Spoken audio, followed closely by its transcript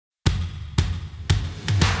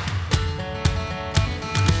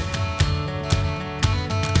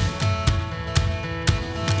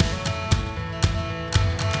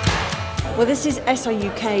Well, this is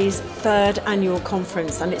SRUK's third annual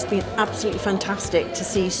conference, and it's been absolutely fantastic to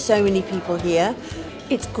see so many people here.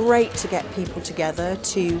 It's great to get people together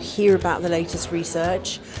to hear about the latest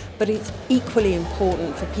research, but it's equally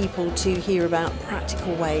important for people to hear about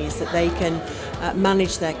practical ways that they can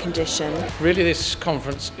manage their condition. Really, this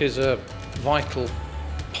conference is a vital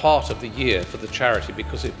part of the year for the charity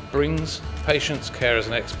because it brings patients, carers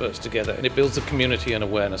and experts together, and it builds a community and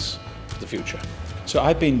awareness for the future. So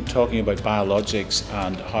I've been talking about biologics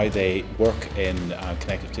and how they work in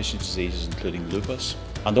connective tissue diseases, including lupus,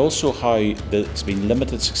 and also how there's been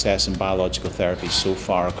limited success in biological therapy so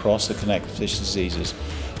far across the connective tissue diseases,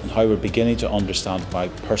 and how we're beginning to understand why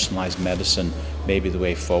personalised medicine may be the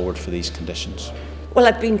way forward for these conditions. Well,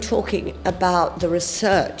 I've been talking about the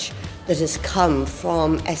research that has come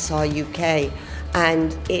from SRUK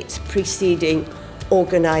and its preceding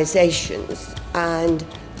organisations, and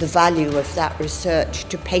the value of that research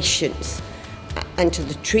to patients and to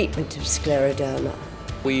the treatment of scleroderma.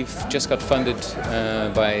 We've just got funded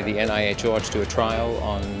by the NIH to do a trial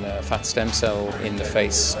on fat stem cell in the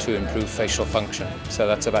face to improve facial function. So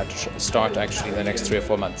that's about to start actually in the next 3 or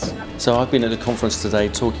 4 months. So I've been at a conference today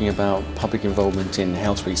talking about public involvement in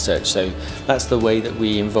health research. So that's the way that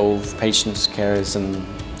we involve patients, carers and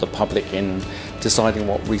the public in deciding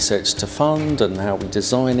what research to fund and how we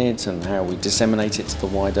design it and how we disseminate it to the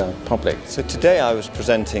wider public. So today I was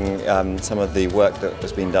presenting some of the work that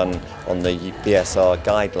has been done on the BSR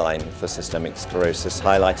guideline for systemic sclerosis,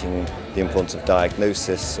 highlighting the importance of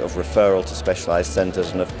diagnosis, of referral to specialised centres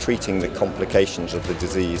and of treating the complications of the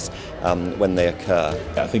disease when they occur.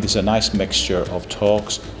 I think it's a nice mixture of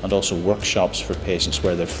talks and also workshops for patients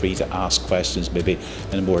where they're free to ask questions, maybe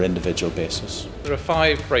on a more individual basis. There are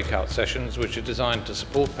 5 breakout sessions which are designed to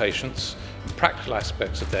support patients in practical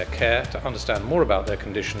aspects of their care, to understand more about their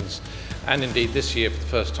conditions, and indeed this year for the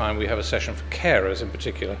first time we have a session for carers in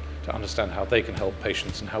particular to understand how they can help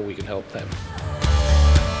patients and how we can help them.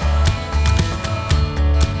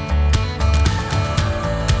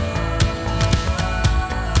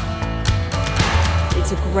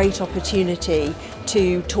 It's a great opportunity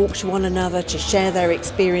to talk to one another, to share their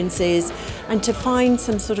experiences and to find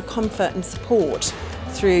some sort of comfort and support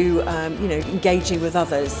through engaging with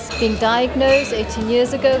others. Being diagnosed 18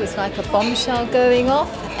 years ago was like a bombshell going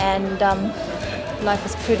off, and life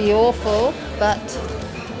was pretty awful, but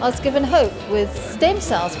I was given hope with stem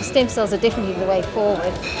cells, because stem cells are definitely the way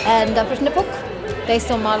forward. And I've written a book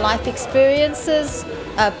based on my life experiences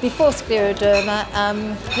before scleroderma,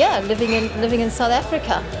 living in South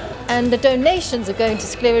Africa. And the donations are going to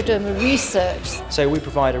scleroderma research. So we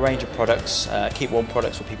provide a range of products, keep warm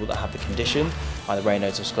products for people that have the condition, either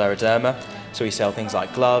Raynaud's or scleroderma. So we sell things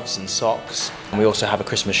like gloves and socks. And we also have a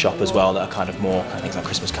Christmas shop as well that are kind of more things like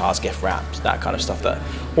Christmas cards, gift wraps, that kind of stuff, that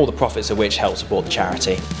all the profits of which help support the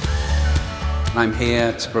charity. I'm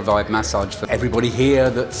here to provide massage for everybody here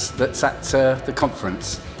that's at the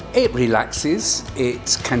conference. It relaxes,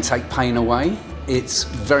 it can take pain away. It's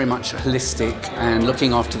very much holistic and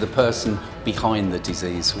looking after the person behind the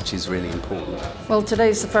disease, which is really important. Well,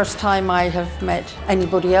 today's the first time I have met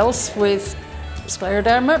anybody else with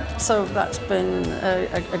scleroderma, so that's been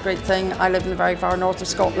a great thing. I live in the very far north of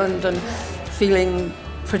Scotland and feeling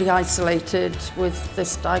pretty isolated with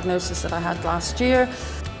this diagnosis that I had last year.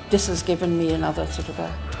 This has given me another sort of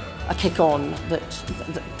a kick on, that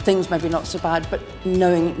things maybe not so bad, but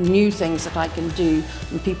knowing new things that I can do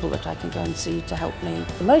and people that I can go and see to help me.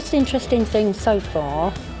 The most interesting thing so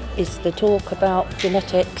far is the talk about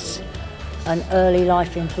genetics and early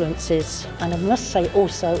life influences, and I must say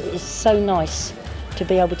also it is so nice to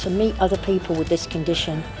be able to meet other people with this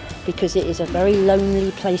condition, because it is a very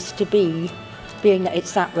lonely place to be, being that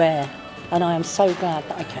it's that rare, and I am so glad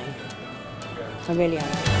that I came. I really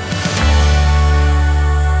am.